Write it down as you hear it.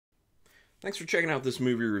Thanks for checking out this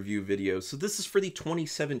movie review video. So this is for the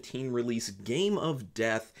 2017 release Game of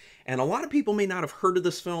Death, and a lot of people may not have heard of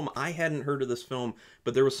this film. I hadn't heard of this film,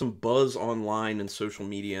 but there was some buzz online and social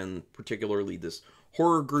media, and particularly this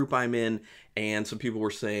horror group I'm in, and some people were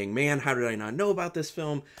saying, man, how did I not know about this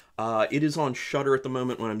film? It is on Shudder at the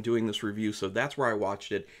moment when I'm doing this review, so that's where I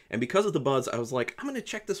watched it, and because of the buzz, I was like, I'm going to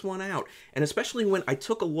check this one out, and especially when I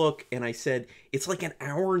took a look and I said, it's like an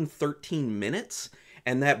hour and 13 minutes,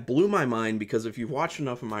 and that blew my mind because if you've watched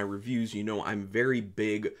enough of my reviews, you know I'm very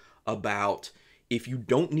big about if you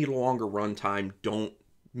don't need a longer runtime, don't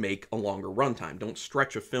make a longer runtime. Don't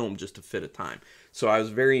stretch a film just to fit a time. So I was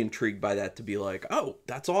very intrigued by that to be like, oh,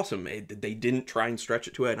 that's awesome. They didn't try and stretch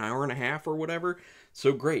it to an hour and a half or whatever.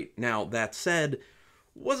 So great. Now, that said,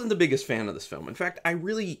 wasn't the biggest fan of this film. In fact, I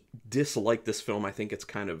really dislike this film. I think it's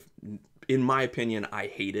kind of, in my opinion, I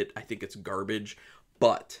hate it. I think it's garbage.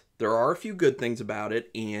 But there are a few good things about it,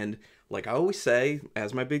 and like I always say,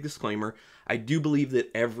 as my big disclaimer, I do believe that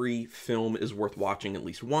every film is worth watching at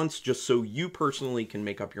least once, just so you personally can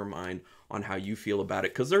make up your mind on how you feel about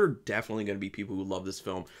it, because there are definitely going to be people who love this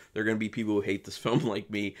film. There are going to be people who hate this film like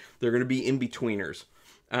me. There are going to be in-betweeners.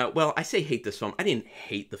 Well, I say hate this film. I didn't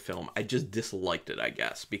hate the film. I just disliked it, I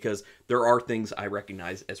guess, because there are things I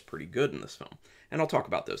recognize as pretty good in this film, and I'll talk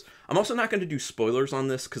about those. I'm also not going to do spoilers on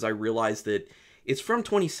this, because I realize that it's from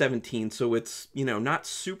 2017, so it's, you know, not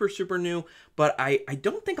super new, but I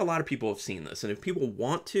don't think a lot of people have seen this, and if people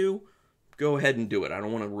want to, go ahead and do it. I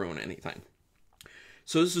don't want to ruin anything.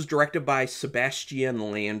 So this is directed by Sebastien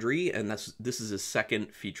Landry, and this is his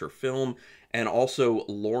second feature film, and also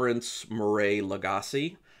Laurence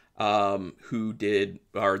Morais-Lagace,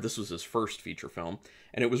 this was his first feature film,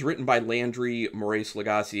 and it was written by Landry,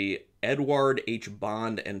 Morais-Lagace, Edouard H.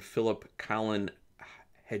 and Philip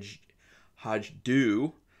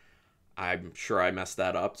Kalin-Hajdu. I'm sure I messed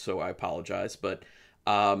that up, so I apologize, but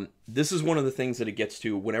this is one of the things that it gets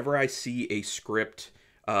to. Whenever I see a script,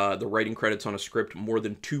 the writing credits on a script, more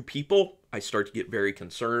than two people, I start to get very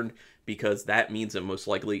concerned, because that means that most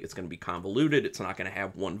likely it's going to be convoluted. It's not going to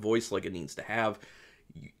have one voice like it needs to have.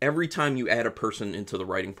 Every time you add a person into the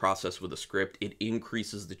writing process with a script, it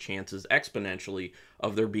increases the chances exponentially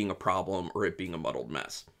of there being a problem or it being a muddled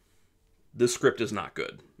mess. This script is not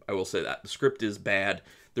good. I will say that. The script is bad.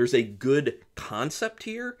 There's a good concept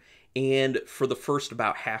here, and for the first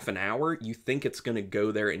about half an hour, you think it's going to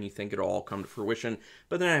go there and you think it'll all come to fruition,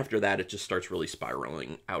 but then after that, it just starts really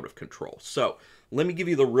spiraling out of control. So, let me give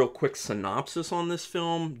you the real quick synopsis on this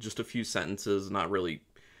film, just a few sentences, not really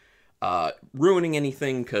ruining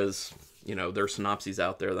anything, because, you know, there are synopses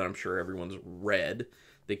out there that I'm sure everyone's read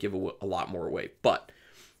that give a lot more away, but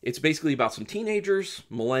it's basically about some teenagers,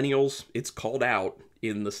 millennials, it's called out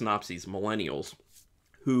in the synopses, millennials,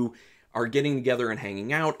 who are getting together and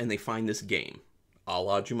hanging out, and they find this game, a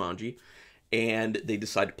la Jumanji, and they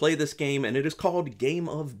decide to play this game, and it is called Game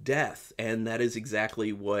of Death, and that is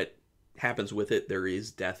exactly what happens with it. There is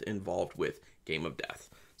death involved with Game of Death.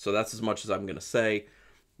 So that's as much as I'm going to say.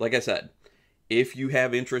 Like I said, if you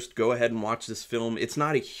have interest, go ahead and watch this film. It's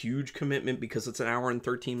not a huge commitment because it's an hour and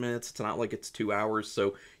 13 minutes. It's not like it's 2 hours,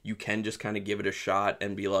 so you can just kind of give it a shot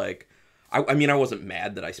and be like, I mean, I wasn't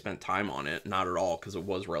mad that I spent time on it, not at all, because it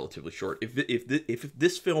was relatively short. If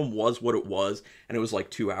this film was what it was, and it was like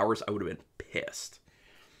 2 hours, I would have been pissed.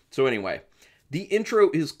 So anyway, the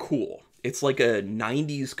intro is cool. It's like a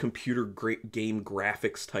 90s computer game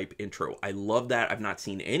graphics type intro. I love that. I've not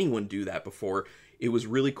seen anyone do that before. It was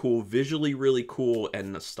really cool, visually really cool,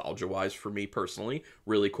 and nostalgia-wise for me personally,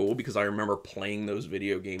 really cool, because I remember playing those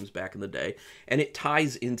video games back in the day, and it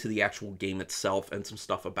ties into the actual game itself and some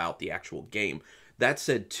stuff about the actual game. That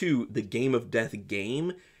said, too, the Game of Death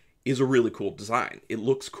game is a really cool design. It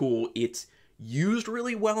looks cool. It's used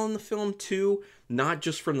really well in the film, too, not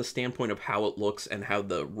just from the standpoint of how it looks and how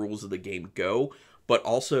the rules of the game go, but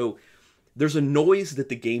also there's a noise that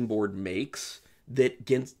the game board makes that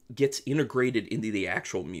gets integrated into the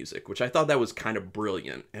actual music, which I thought that was kind of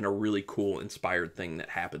brilliant and a really cool, inspired thing that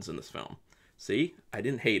happens in this film. See? I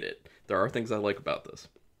didn't hate it. There are things I like about this.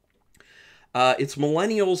 It's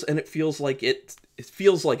millennials, and it feels like it's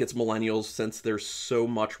millennials since there's so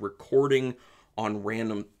much recording on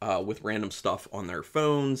with random stuff on their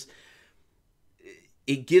phones.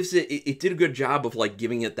 It did a good job of like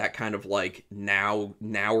giving it that kind of like nowadays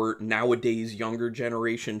younger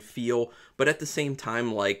generation feel, but at the same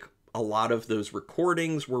time, like a lot of those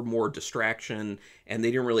recordings were more distraction, and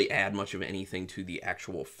they didn't really add much of anything to the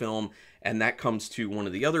actual film. And that comes to one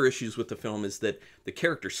of the other issues with the film, is that the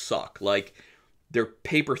characters suck. Like, they're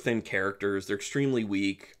paper thin characters. They're extremely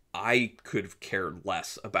weak. I could have cared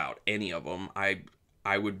less about any of them.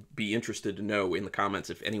 I would be interested to know in the comments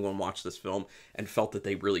if anyone watched this film and felt that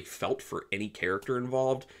they really felt for any character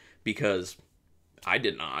involved, because I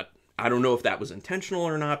did not. I don't know if that was intentional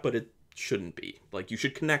or not, but it shouldn't be. Like, you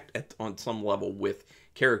should connect on some level with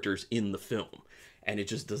characters in the film, and it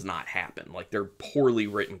just does not happen. Like, they're poorly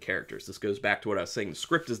written characters. This goes back to what I was saying. The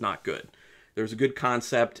script is not good. There's a good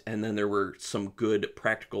concept, and then there were some good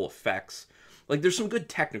practical effects. Like, there's some good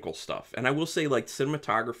technical stuff. And I will say, like,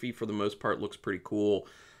 cinematography, for the most part, looks pretty cool.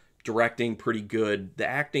 Directing, pretty good. The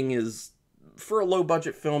acting is, for a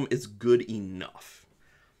low-budget film, is good enough.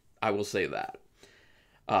 I will say that.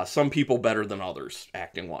 Some people better than others,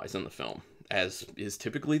 acting-wise, in the film, as is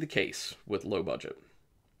typically the case with low budget.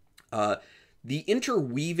 The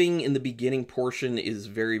interweaving in the beginning portion is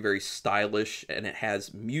very, very stylish, and it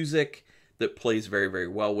has music that plays very, very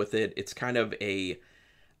well with it. It's kind of a,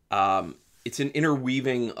 it's an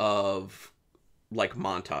interweaving of, like,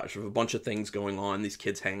 montage of a bunch of things going on, these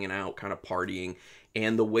kids hanging out, kind of partying,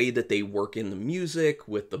 and the way that they work in the music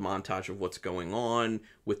with the montage of what's going on,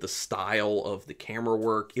 with the style of the camera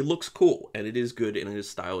work. It looks cool, and it is good, and it is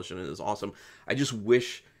stylish, and it is awesome. I just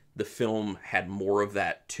wish the film had more of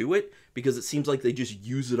that to it, because it seems like they just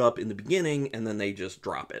use it up in the beginning, and then they just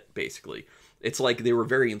drop it, basically. It's like they were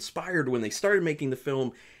very inspired when they started making the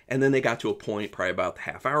film, and then they got to a point, probably about the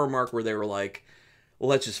half-hour mark, where they were like, well,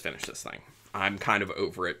 let's just finish this thing. I'm kind of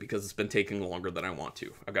over it because it's been taking longer than I want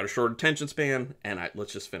to. I've got a short attention span, and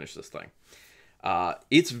let's just finish this thing.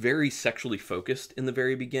 It's very sexually focused in the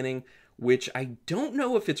very beginning, which I don't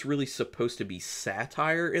know if it's really supposed to be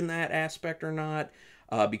satire in that aspect or not,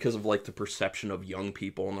 because of, like, the perception of young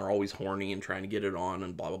people, and they're always horny and trying to get it on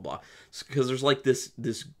and blah, blah, blah. Because there's, like, this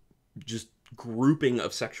just grouping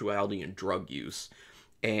of sexuality and drug use,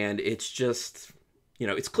 and it's just, you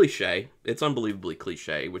know, it's cliche. It's unbelievably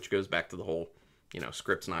cliche, which goes back to the whole, you know,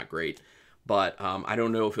 script's not great. But I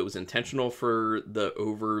don't know if it was intentional for the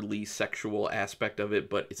overly sexual aspect of it,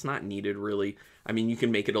 but it's not needed, really. I mean, you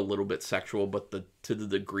can make it a little bit sexual, but to the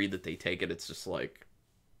degree that they take it, it's just like,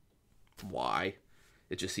 why?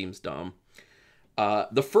 It just seems dumb.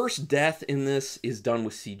 The first death in this is done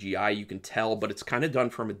with CGI, you can tell, but it's kind of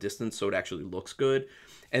done from a distance, so it actually looks good.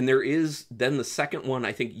 And there is, then the second one,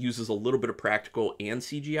 I think, uses a little bit of practical and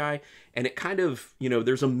CGI, and it kind of, you know,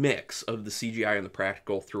 there's a mix of the CGI and the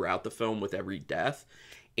practical throughout the film with every death,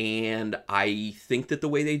 and I think that the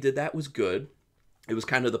way they did that was good. It was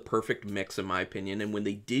kind of the perfect mix, in my opinion, and when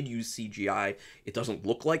they did use CGI, it doesn't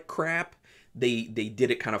look like crap. They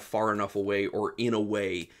did it kind of far enough away, or in a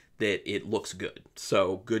way that it looks good.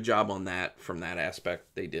 So good job on that. From that aspect,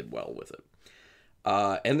 they did well with it.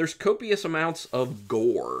 And there's copious amounts of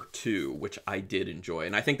gore too, which I did enjoy.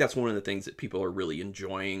 And I think that's one of the things that people are really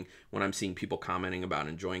enjoying when I'm seeing people commenting about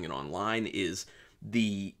enjoying it online, is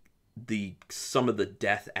the some of the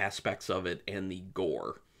death aspects of it and the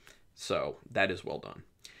gore. So that is well done.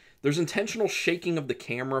 There's intentional shaking of the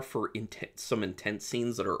camera for some intense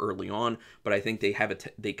scenes that are early on, but I think they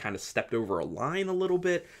kind of stepped over a line a little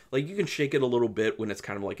bit. Like, you can shake it a little bit when it's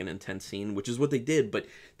kind of like an intense scene, which is what they did, but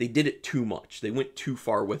they did it too much. They went too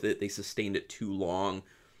far with it. They sustained it too long.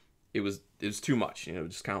 It was too much, you know,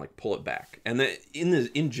 just kind of like pull it back. And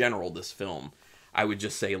in general, this film, I would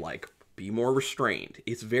just say, like, be more restrained.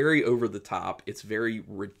 It's very over the top. It's very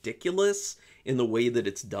ridiculous in the way that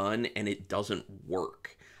it's done, and it doesn't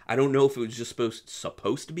work. I don't know if it was just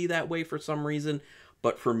supposed to be that way for some reason,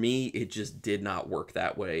 but for me, it just did not work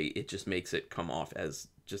that way. It just makes it come off as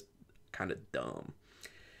just kind of dumb.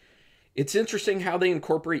 It's interesting how they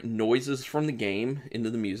incorporate noises from the game into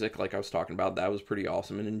the music, like I was talking about. That was pretty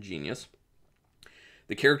awesome and ingenious.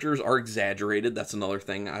 The characters are exaggerated. That's another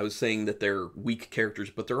thing. I was saying that they're weak characters,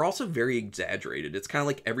 but they're also very exaggerated. It's kind of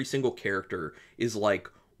like every single character is like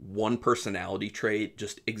one personality trait,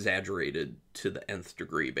 just exaggerated to the nth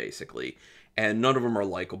degree, basically. And none of them are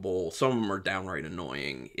likable. Some of them are downright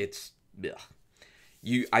annoying. It's, ugh.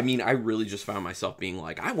 I mean, I really just found myself being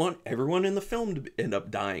like, I want everyone in the film to end up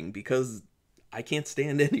dying, because I can't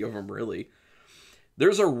stand any of them, really.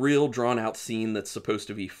 There's a real drawn-out scene that's supposed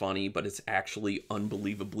to be funny, but it's actually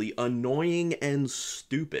unbelievably annoying and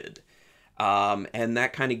stupid. And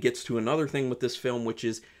that kind of gets to another thing with this film, which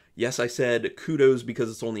is, yes, I said kudos because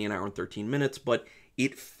it's only an hour and 13 minutes, but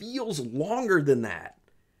it feels longer than that.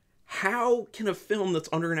 How can a film that's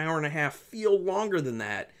under an hour and a half feel longer than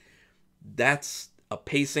that? That's a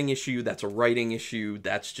pacing issue. That's a writing issue.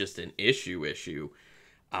 That's just an issue.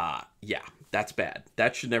 Yeah, that's bad.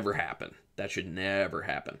 That should never happen. That should never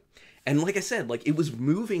happen. And like I said, like, it was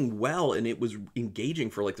moving well and it was engaging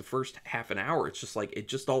for like the first half an hour. It's just like, it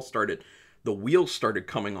just all started the wheels started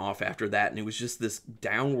coming off after that, and it was just this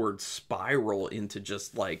downward spiral into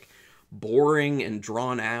just like boring and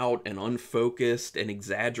drawn out and unfocused and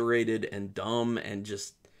exaggerated and dumb, and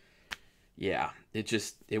just, yeah,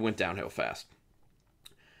 it went downhill fast.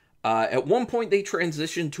 At one point, they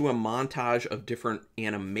transitioned to a montage of different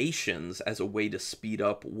animations as a way to speed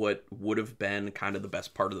up what would have been kind of the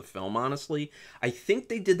best part of the film, honestly. I think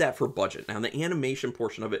they did that for budget. Now, the animation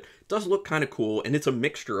portion of it does look kind of cool, and it's a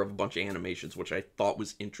mixture of a bunch of animations, which I thought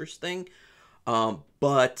was interesting.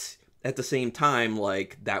 But at the same time,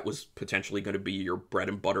 like, that was potentially going to be your bread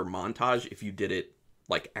and butter montage if you did it,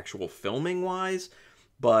 like, actual filming-wise.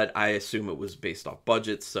 But I assume it was based off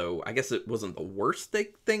budget, so I guess it wasn't the worst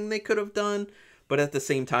thing they could have done. But at the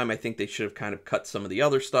same time, I think they should have kind of cut some of the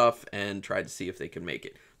other stuff and tried to see if they could make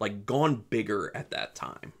it. Like, gone bigger at that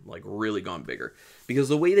time. Like, really gone bigger. Because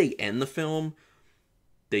the way they end the film,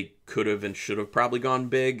 they could have and should have probably gone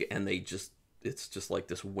big, and it's just like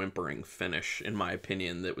this whimpering finish, in my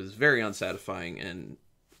opinion, that was very unsatisfying and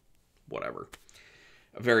whatever.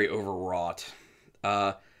 Very overwrought.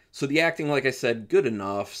 So the acting, like I said, good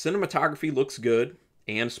enough. Cinematography looks good,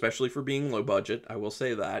 and especially for being low budget, I will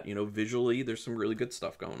say that. You know, visually, there's some really good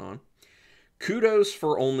stuff going on. Kudos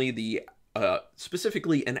for only the,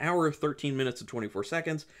 specifically an hour, 13 minutes, and 24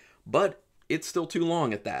 seconds, but it's still too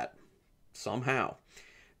long at that, somehow.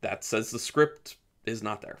 That says the script is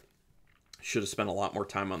not there. Should have spent a lot more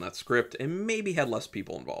time on that script, and maybe had less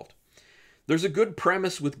people involved. There's a good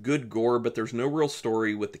premise with good gore, but there's no real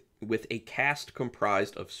story with a cast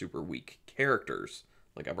comprised of super weak characters,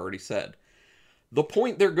 like I've already said. The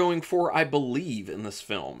point they're going for, I believe, in this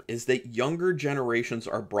film is that younger generations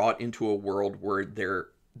are brought into a world where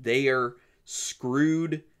they are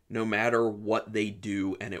screwed no matter what they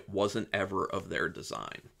do, and it wasn't ever of their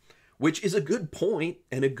design. Which is a good point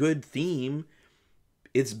and a good theme.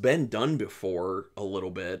 It's been done before a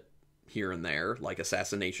little bit, here and there. Like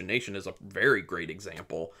Assassination Nation is a very great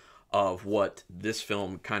example of what this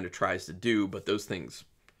film kind of tries to do, but those things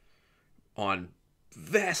on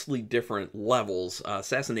vastly different levels.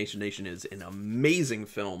 Assassination Nation is an amazing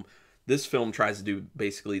film. This film tries to do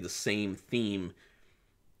basically the same theme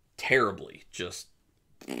terribly. Just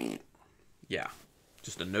a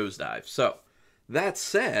nosedive. So, that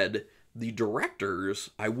said, the directors,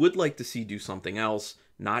 I would like to see do something else,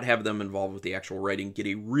 not have them involved with the actual writing, get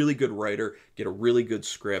a really good writer, get a really good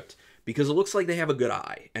script, because it looks like they have a good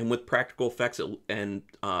eye. And with practical effects and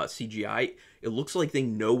CGI, it looks like they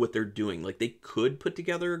know what they're doing. Like, they could put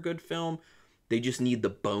together a good film. They just need the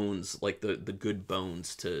bones, like the good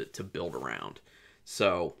bones to build around.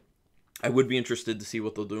 So, I would be interested to see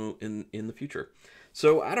what they'll do in the future.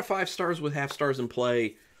 So, out of 5 stars with half stars in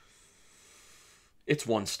play, it's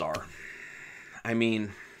 1 star. I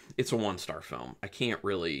mean, it's a 1-star film. I can't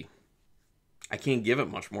give it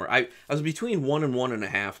much more. I was between 1 and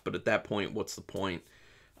 1.5, but at that point, what's the point?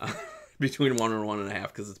 Between 1 and 1.5,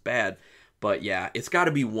 because it's bad. But yeah, it's got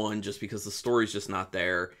to be 1 just because the story's just not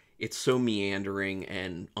there. It's so meandering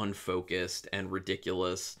and unfocused and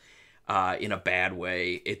ridiculous in a bad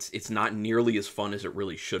way. It's not nearly as fun as it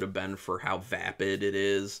really should have been for how vapid it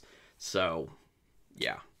is. So,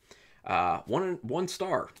 yeah. 1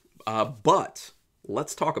 star. But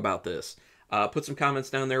let's talk about this. Put some comments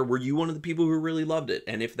down there. Were you one of the people who really loved it?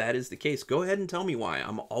 And if that is the case, go ahead and tell me why.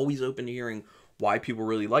 I'm always open to hearing why people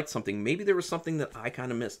really liked something. Maybe there was something that I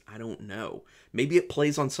kind of missed. I don't know. Maybe it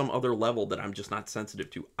plays on some other level that I'm just not sensitive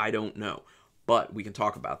to. I don't know. But we can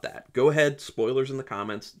talk about that. Go ahead. Spoilers in the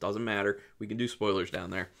comments. Doesn't matter. We can do spoilers down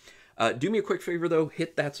there. Do me a quick favor, though.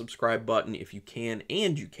 Hit that subscribe button if you can,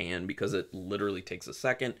 and you can, because it literally takes a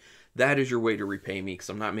second. That is your way to repay me, because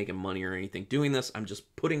I'm not making money or anything doing this. I'm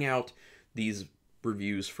just putting out these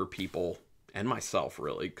reviews for people, and myself,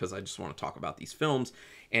 really, because I just want to talk about these films.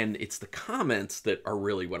 And it's the comments that are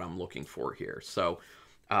really what I'm looking for here. So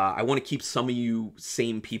I want to keep some of you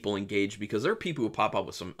same people engaged, because there are people who pop up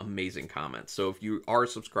with some amazing comments. So if you are a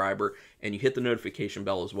subscriber and you hit the notification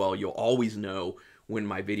bell as well, you'll always know when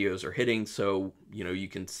my videos are hitting, so you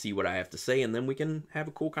can see what I have to say, and then we can have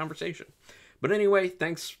a cool conversation. But anyway,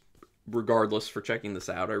 thanks regardless for checking this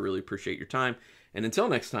out. I really appreciate your time, and until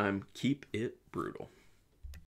next time, keep it brutal.